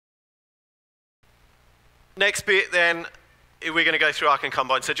Next bit then, we're going to go through Archon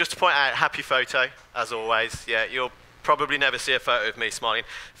Combine. So just to point out, happy photo, as always. Yeah, you'll probably never see a photo of me smiling.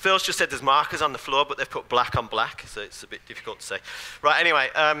 Phil's just said there's markers on the floor, but they've put black on black, so it's a bit difficult to see. Right, anyway,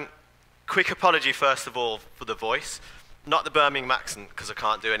 quick apology first of all for the voice. Not the Birmingham accent, because I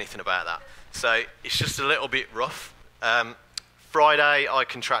can't do anything about that. So it's just a little bit rough. Friday, I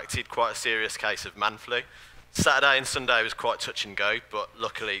contracted quite a serious case of man flu. Saturday and Sunday was quite touch and go, but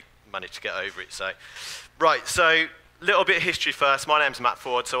luckily managed to get over it. So, right, so little bit of history first. My name's Matt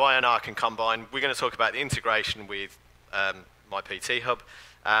Ford, so I own Archon Combine. We're going to talk about the integration with My PT Hub,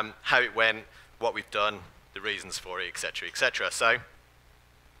 how it went, what we've done, the reasons for it, etc., etc. So,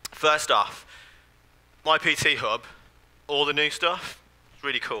 first off, My PT Hub, all the new stuff,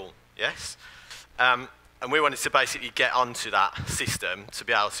 really cool, yes? And we wanted to basically get onto that system to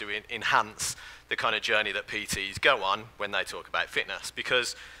be able to enhance the kind of journey that PTs go on when they talk about fitness.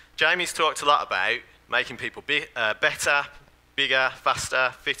 Because Jamie's talked a lot about making people better, bigger,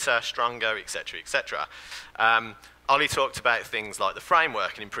 faster, fitter, stronger, etc., etc. Ollie talked about things like the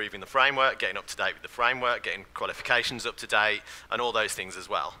framework and improving the framework, getting up to date with the framework, getting qualifications up to date, and all those things as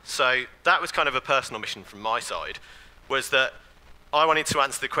well. So that was kind of a personal mission from my side, was that I wanted to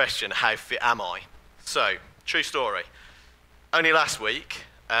answer the question, how fit am I? So, true story. Only last week,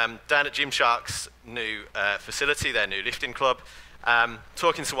 down at Gymshark's new facility, their new lifting club,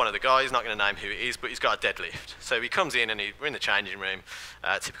 talking to one of the guys, not going to name who it is, but he's got a deadlift. So he comes in and we're in the changing room,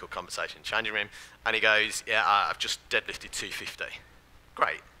 typical conversation in the changing room, and he goes, yeah, I've just deadlifted 250.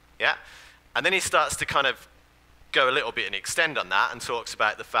 Great, yeah? And then he starts to kind of go a little bit and extend on that and talks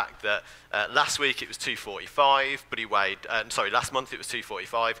about the fact that last week it was 245, but he weighed, last month it was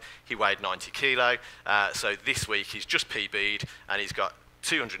 245, he weighed 90 kilo, so this week he's just PB'd and he's got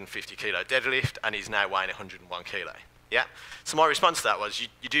 250 kilo deadlift and he's now weighing 101 kilo. Yeah? So my response to that was,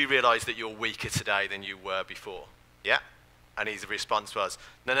 you do realise that you're weaker today than you were before. Yeah? And his response was,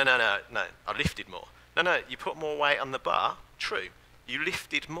 no, I lifted more. No, you put more weight on the bar. True. You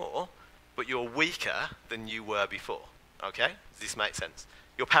lifted more, but you're weaker than you were before. Okay? Does this make sense?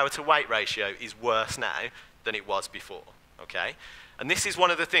 Your power to weight ratio is worse now than it was before. Okay? And this is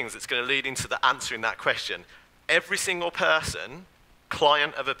one of the things that's going to lead into the answering that question. Every single person,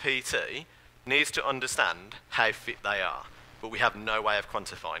 client of a PT, needs to understand how fit they are, but we have no way of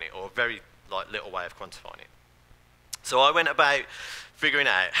quantifying it, or a very little way of quantifying it. So I went about figuring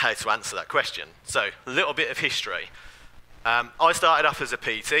out how to answer that question. So a little bit of history. I started off as a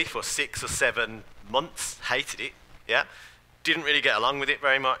PT for 6 or 7 months, hated it, yeah? Didn't really get along with it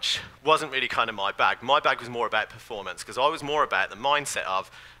very much, wasn't really kind of my bag. My bag was more about performance, because I was more about the mindset of,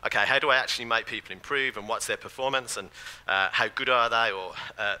 okay, how do I actually make people improve, and what's their performance, and how good are they, or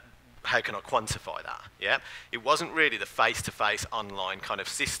how can I quantify that, yeah? It wasn't really the face-to-face online kind of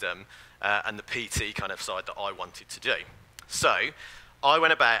system and the PT kind of side that I wanted to do. So I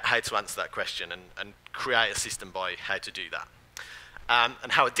went about how to answer that question and create a system by how to do that.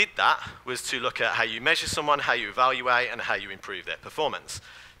 And how I did that was to look at how you measure someone, how you evaluate, and how you improve their performance.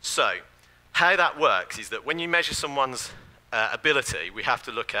 So how that works is that when you measure someone's ability, we have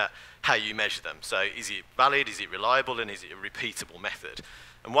to look at how you measure them. So is it valid, is it reliable, and is it a repeatable method?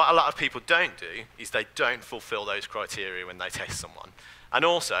 And what a lot of people don't do is they don't fulfill those criteria when they test someone. And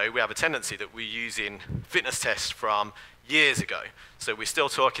also, we have a tendency that we're using fitness tests from years ago. So we're still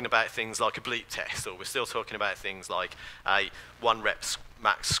talking about things like a bleep test, or we're still talking about things like a 1 rep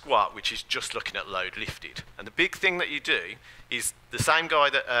max squat, which is just looking at load lifted. And the big thing that you do is the same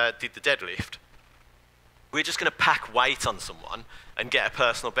guy that did the deadlift, we're just going to pack weight on someone and get a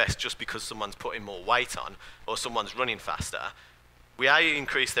personal best just because someone's putting more weight on or someone's running faster. We A,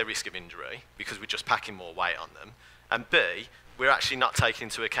 increase their risk of injury because we're just packing more weight on them, and B, we're actually not taking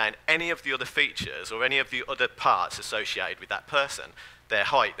into account any of the other features or any of the other parts associated with that person, their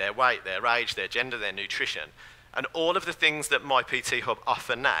height, their weight, their age, their gender, their nutrition. And all of the things that My PT Hub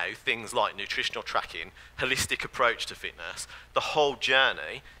offer now, things like nutritional tracking, holistic approach to fitness, the whole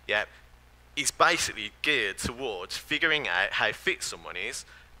journey, yeah, is basically geared towards figuring out how fit someone is,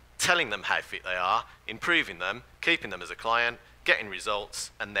 telling them how fit they are, improving them, keeping them as a client, getting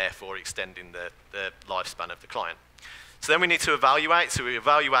results, and therefore extending the lifespan of the client. So then we need to evaluate. So we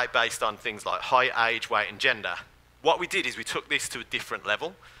evaluate based on things like height, age, weight, and gender. What we did is we took this to a different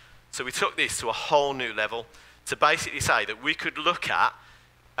level. So we took this to a whole new level to basically say that we could look at,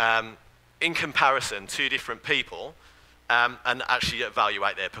 in comparison, 2 different people and actually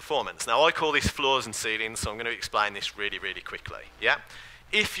evaluate their performance. Now, I call this floors and ceilings, so I'm going to explain this really, really quickly. Yeah?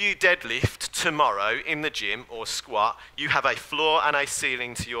 if you deadlift tomorrow in the gym or squat, you have a floor and a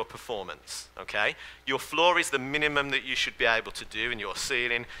ceiling to your performance, okay? Your floor is the minimum that you should be able to do, and your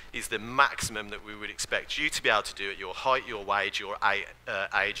ceiling is the maximum that we would expect you to be able to do at your height, your weight, your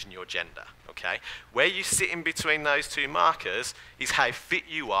age, and your gender, okay? Where you sit in between those two markers is how fit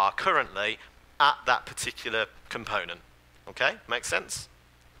you are currently at that particular component, okay? Makes sense?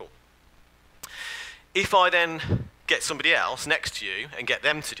 Cool. If I then get somebody else next to you and get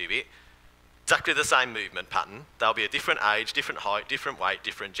them to do it, exactly the same movement pattern. They'll be a different age, different height, different weight,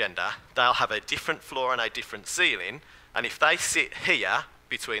 different gender. They'll have a different floor and a different ceiling. And if they sit here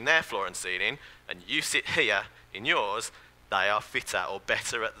between their floor and ceiling, and you sit here in yours, they are fitter or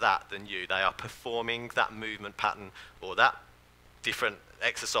better at that than you. They are performing that movement pattern or that different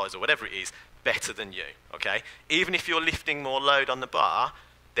exercise or whatever it is better than you, okay? Even if you're lifting more load on the bar,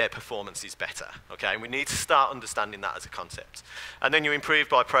 their performance is better, okay? And we need to start understanding that as a concept. And then you improve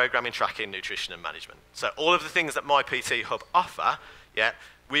by programming, tracking, nutrition, and management. So all of the things that My PT Hub offer, yeah,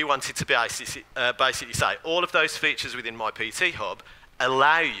 we wanted to basically say all of those features within My PT Hub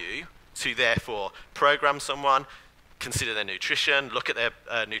allow you to therefore program someone, consider their nutrition, look at their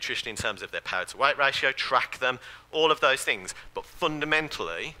nutrition in terms of their power to weight ratio, track them, all of those things. But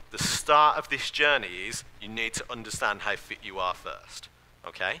fundamentally, the start of this journey is you need to understand how fit you are first.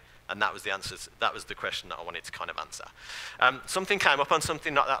 Okay, and that was the answer. That was the question that I wanted to kind of answer. Something came up on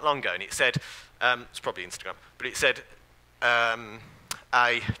something not that long ago, and it said, it's probably Instagram, but it said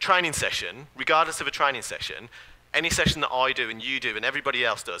a training session, regardless of a training session, any session that I do and you do and everybody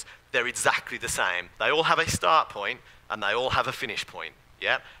else does, they're exactly the same. They all have a start point and they all have a finish point.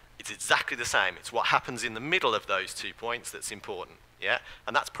 Yeah, it's exactly the same. It's what happens in the middle of those 2 points that's important. Yeah,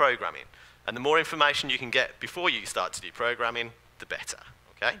 and that's programming. And the more information you can get before you start to do programming, the better,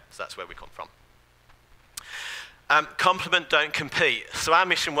 okay? So that's where we come from. Complement, don't compete. So our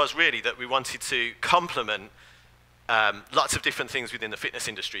mission was really that we wanted to complement lots of different things within the fitness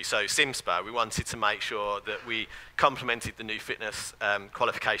industry. So SimSpa, we wanted to make sure that we complemented the new fitness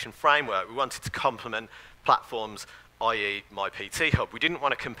qualification framework. We wanted to complement platforms, i.e. My PT Hub. We didn't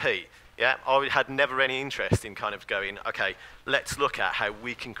want to compete. Yeah, I had never any interest in kind of going, okay, let's look at how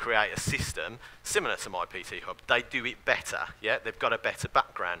we can create a system similar to My PT Hub. They do it better, yeah? They've got a better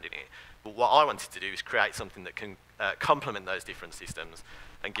background in it. But what I wanted to do is create something that can complement those different systems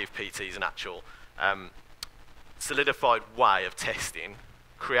and give PTs an actual solidified way of testing,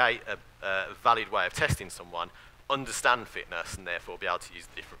 create a valid way of testing someone, understand fitness, and therefore be able to use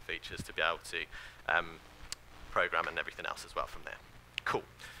the different features to be able to program and everything else as well from there. Cool.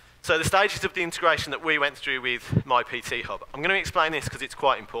 So the stages of the integration that we went through with My PT Hub. I'm going to explain this because it's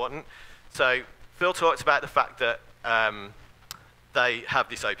quite important. So Phil talked about the fact that they have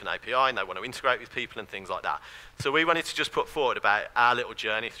this open API and they want to integrate with people and things like that. So we wanted to just put forward about our little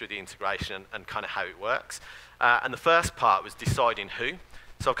journey through the integration and kind of how it works. And the first part was deciding who.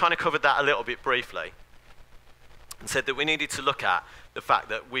 So I've kind of covered that a little bit briefly and said that we needed to look at the fact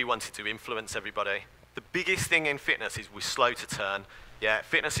that we wanted to influence everybody. The biggest thing in fitness is we're slow to turn. Yeah,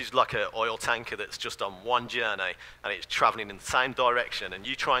 fitness is like an oil tanker that's just on one journey and it's traveling in the same direction, and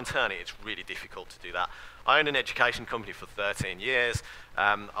you try and turn it, it's really difficult to do that. I owned an education company for 13 years.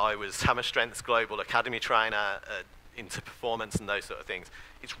 I was Hammer Strength's Global Academy trainer into performance and those sort of things.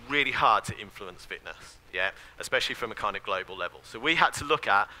 It's really hard to influence fitness, yeah, especially from a kind of global level. So we had to look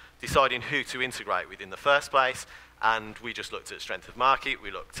at deciding who to integrate with in the first place, and we just looked at strength of market,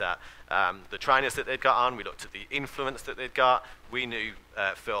 we looked at the trainers that they'd got on, we looked at the influence that they'd got. We knew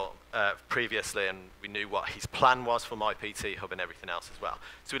Phil previously, and we knew what his plan was for My PT Hub and everything else as well.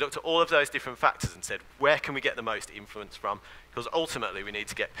 So we looked at all of those different factors and said, where can we get the most influence from? Because ultimately we need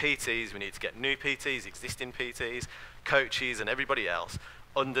to get PTs, we need to get new PTs, existing PTs, coaches and everybody else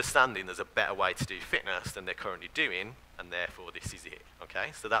understanding there's a better way to do fitness than they're currently doing, and therefore this is it, okay?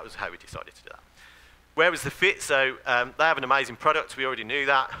 So that was how we decided to do that. Where was the fit? So they have an amazing product. We already knew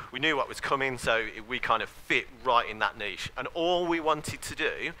that. We knew what was coming, so we kind of fit right in that niche. And all we wanted to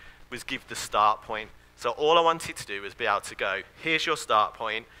do was give the start point. So all I wanted to do was be able to go, here's your start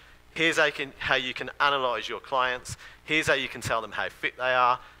point. Here's how you can analyze your clients. Here's how you can tell them how fit they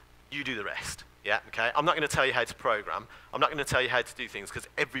are. You do the rest. Yeah, okay? I'm not going to tell you how to program. I'm not going to tell you how to do things because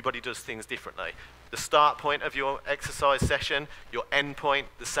everybody does things differently. The start point of your exercise session, your end point,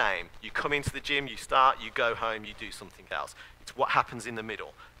 the same. You come into the gym, you start, you go home, you do something else. It's what happens in the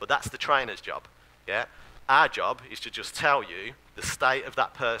middle. But that's the trainer's job. Yeah? Our job is to just tell you the state of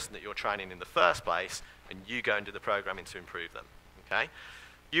that person that you're training in the first place, and you go and do the programming to improve them. Okay?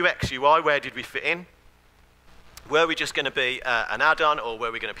 UX, UI, where did we fit in? Were we just going to be an add-on, or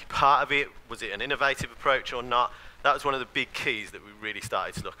were we going to be part of it? Was it an innovative approach or not? That was one of the big keys that we really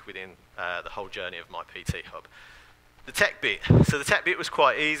started to look within the whole journey of My PT Hub. The tech bit. So the tech bit was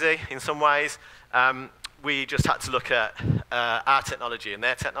quite easy in some ways. We just had to look at our technology and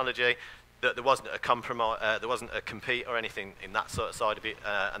their technology. That there wasn't a compromise, there wasn't a compete or anything in that sort of side of it,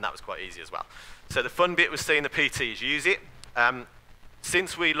 and that was quite easy as well. So the fun bit was seeing the PTs use it.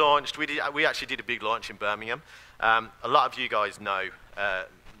 Since we launched, we actually did a big launch in Birmingham. A lot of you guys know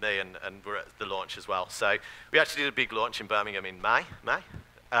me and were at the launch as well. So we actually did a big launch in Birmingham in May.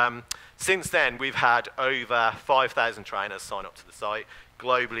 Since then, we've had over 5,000 trainers sign up to the site,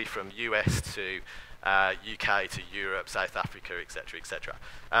 globally from US to UK to Europe, South Africa, etc., etc.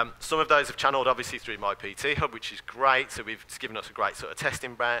 Some of those have channeled obviously through My PT Hub, which is great. So it's given us a great sort of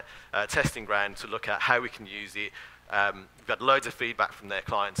testing ground to look at how we can use it. We've had loads of feedback from their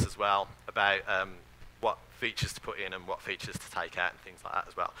clients as well about what features to put in and what features to take out and things like that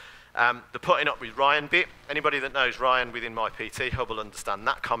as well. The putting up with Ryan bit, anybody that knows Ryan within My PT Hub will understand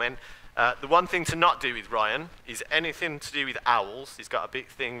that comment. The one thing to not do with Ryan is anything to do with owls. He's got a big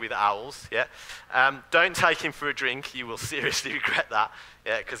thing with owls, yeah. Don't take him for a drink. You will seriously regret that,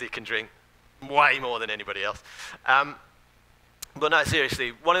 yeah, because he can drink way more than anybody else. But no,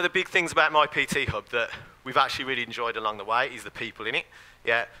 seriously, one of the big things about My PT Hub that we've actually really enjoyed along the way is the people in it,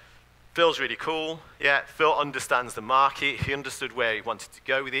 yeah. Phil's really cool, yeah. Phil understands the market. He understood where he wanted to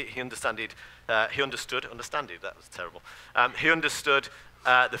go with it. He understood, that was terrible. He understood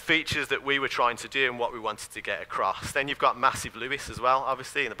the features that we were trying to do and what we wanted to get across. Then you've got Massive Lewis as well,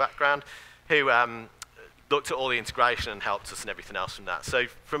 obviously, in the background, who looked at all the integration and helped us and everything else from that. So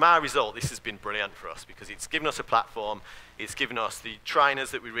from our result, this has been brilliant for us because it's given us a platform, it's given us the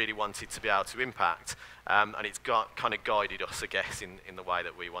trainers that we really wanted to be able to impact, and it's kind of guided us, I guess, in the way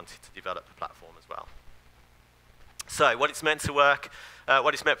that we wanted to develop the platform as well. So what it's meant to work,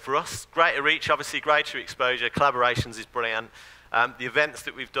 what it's meant for us, greater reach, obviously, greater exposure, collaborations is brilliant. The events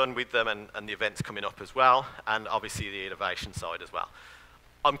that we've done with them and the events coming up as well, and obviously the innovation side as well.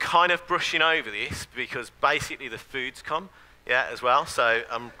 I'm kind of brushing over this because basically the food's come, yeah, as well, so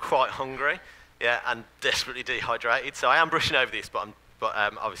I'm quite hungry, yeah, and desperately dehydrated, so I am brushing over this, but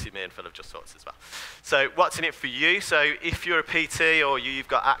obviously me and Phil have just talked as well. So what's in it for you? So if you're a PT or you've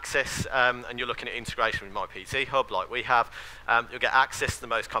got access and you're looking at integration with My PT Hub like we have, you'll get access to the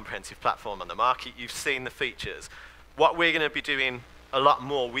most comprehensive platform on the market. You've seen the features. What we're going to be doing a lot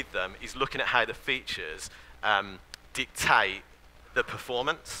more with them is looking at how the features dictate the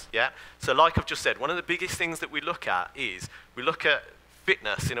performance, yeah? So like I've just said, one of the biggest things that we look at is we look at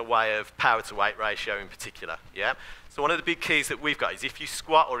fitness in a way of power to weight ratio in particular, yeah? So one of the big keys that we've got is if you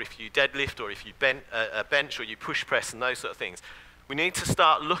squat or if you deadlift or if you bench or you push press and those sort of things, we need to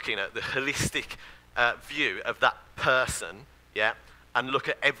start looking at the holistic view of that person, yeah? And look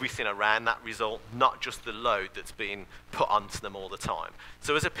at everything around that result, not just the load that's being put onto them all the time.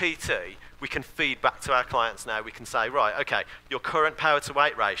 So as a PT, we can feed back to our clients now. We can say, right, okay, your current power to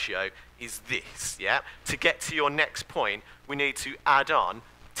weight ratio is this, yeah? To get to your next point, we need to add on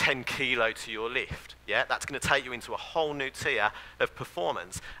 10 kilo to your lift, yeah? That's going to take you into a whole new tier of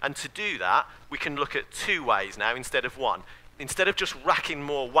performance. And to do that, we can look at two ways now instead of one. Instead of just racking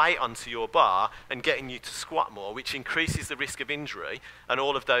more weight onto your bar and getting you to squat more, which increases the risk of injury and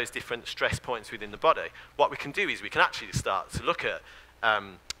all of those different stress points within the body, what we can do is we can actually start to look at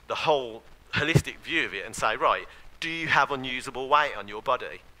the whole holistic view of it and say, right, do you have unusable weight on your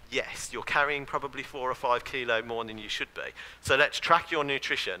body? Yes, you're carrying probably 4 or 5 kilo more than you should be. So let's track your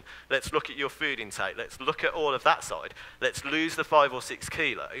nutrition. Let's look at your food intake. Let's look at all of that side. Let's lose the 5 or 6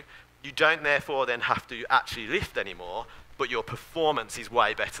 kilo. You don't therefore then have to actually lift anymore, but your performance is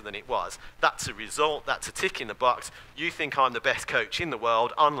way better than it was. That's a result, that's a tick in the box. You think I'm the best coach in the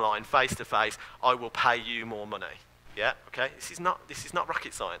world, online, face-to-face, I will pay you more money. Yeah, okay? This is not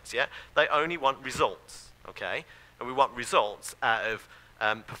rocket science, yeah? They only want results, okay? And we want results out of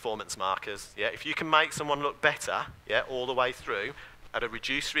performance markers, yeah? If you can make someone look better, yeah, all the way through, at a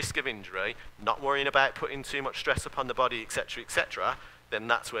reduced risk of injury, not worrying about putting too much stress upon the body, etc., then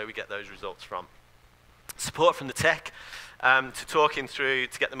that's where we get those results from. Support from the tech, to talking through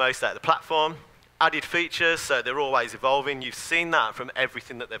to get the most out of the platform. Added features, so they're always evolving. You've seen that from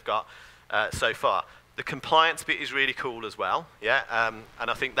everything that they've got so far. The compliance bit is really cool as well, yeah,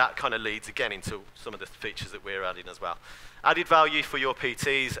 and I think that kind of leads again into some of the features that we're adding as well. Added value for your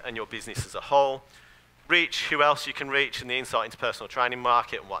PTs and your business as a whole. Reach, who else you can reach, and the insight into personal training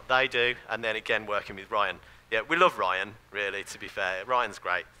market and what they do, and then again working with Ryan. Yeah, we love Ryan, really, to be fair. Ryan's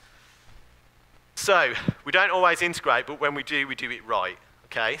great. So, we don't always integrate, but when we do it right,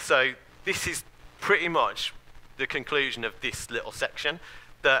 okay? So, this is pretty much the conclusion of this little section,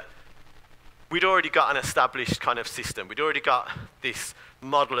 that we'd already got an established kind of system. We'd already got this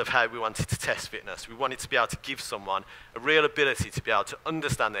model of how we wanted to test fitness. We wanted to be able to give someone a real ability to be able to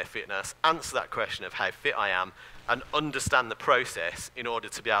understand their fitness, answer that question of how fit I am, and understand the process in order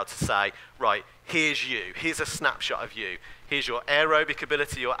to be able to say, right, here's you, here's a snapshot of you, here's your aerobic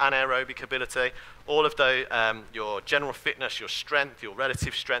ability, your anaerobic ability, all of those, your general fitness, your strength, your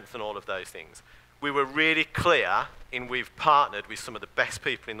relative strength, and all of those things. We were really clear in we've partnered with some of the best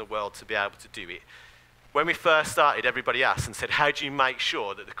people in the world to be able to do it. When we first started, everybody asked and said, how do you make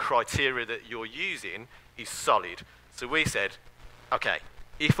sure that the criteria that you're using is solid? So we said, okay,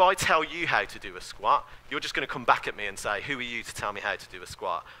 if I tell you how to do a squat, you're just going to come back at me and say, who are you to tell me how to do a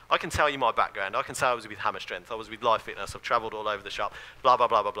squat? I can tell you my background. I can say I was with Hammer Strength. I was with Life Fitness. I've traveled all over the shop, blah, blah,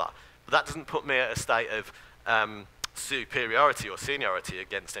 blah, blah, blah. But that doesn't put me at a state of superiority or seniority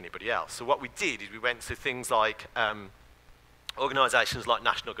against anybody else. So what we did is we went to things like organisations like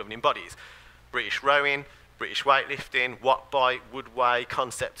national governing bodies, British Rowing, British Weightlifting, Wattbike, Woodway,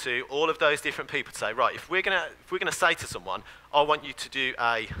 Concept 2, all of those different people to say, right, if we're gonna say to someone, I want you to do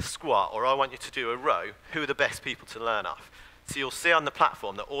a squat or I want you to do a row, who are the best people to learn off? So you'll see on the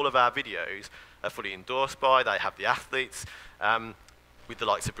platform that all of our videos are fully endorsed by, they have the athletes, with the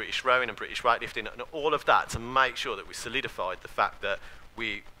likes of British Rowing and British Weightlifting and all of that to make sure that we solidified the fact that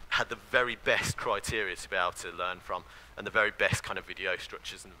we had the very best criteria to be able to learn from and the very best kind of video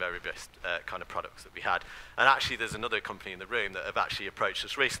structures and the very best kind of products that we had. And actually there's another company in the room that have actually approached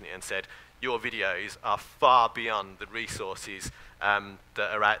us recently and said, your videos are far beyond the resources that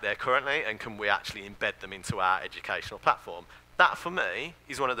are out there currently, and can we actually embed them into our educational platform? That for me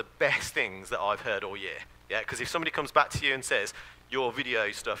is one of the best things that I've heard all year. Yeah, because if somebody comes back to you and says, your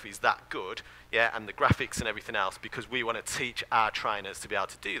video stuff is that good, yeah, and the graphics and everything else, because we want to teach our trainers to be able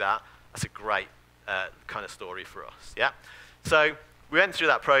to do that, that's a great kind of story for us, yeah? So we went through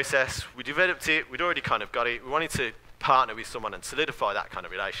that process, we developed it, we'd already kind of got it, we wanted to partner with someone and solidify that kind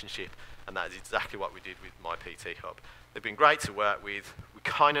of relationship, and that is exactly what we did with My PT Hub. They've been great to work with, we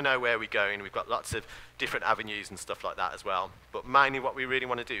kind of know where we're going, we've got lots of different avenues and stuff like that as well, but mainly what we really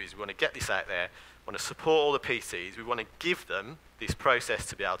want to do is we want to get this out there, we want to support all the PTs, we want to give them this process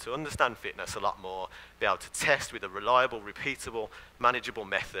to be able to understand fitness a lot more, be able to test with a reliable, repeatable, manageable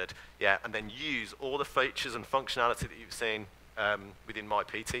method, yeah, and then use all the features and functionality that you've seen within My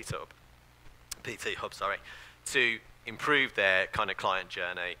PT Hub, to improve their kind of client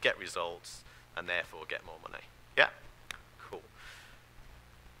journey, get results, and therefore get more money. Yeah? Cool.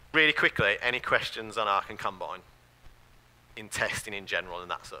 Really quickly, any questions on Archon Combine in testing in general and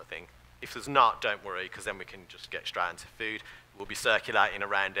that sort of thing? If there's not, don't worry, because then we can just get straight into food. We'll be circulating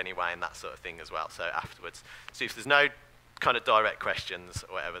around anyway and that sort of thing as well, so afterwards. So if there's no kind of direct questions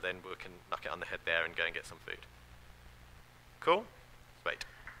or whatever, then we can knock it on the head there and go and get some food. Cool? Sweet.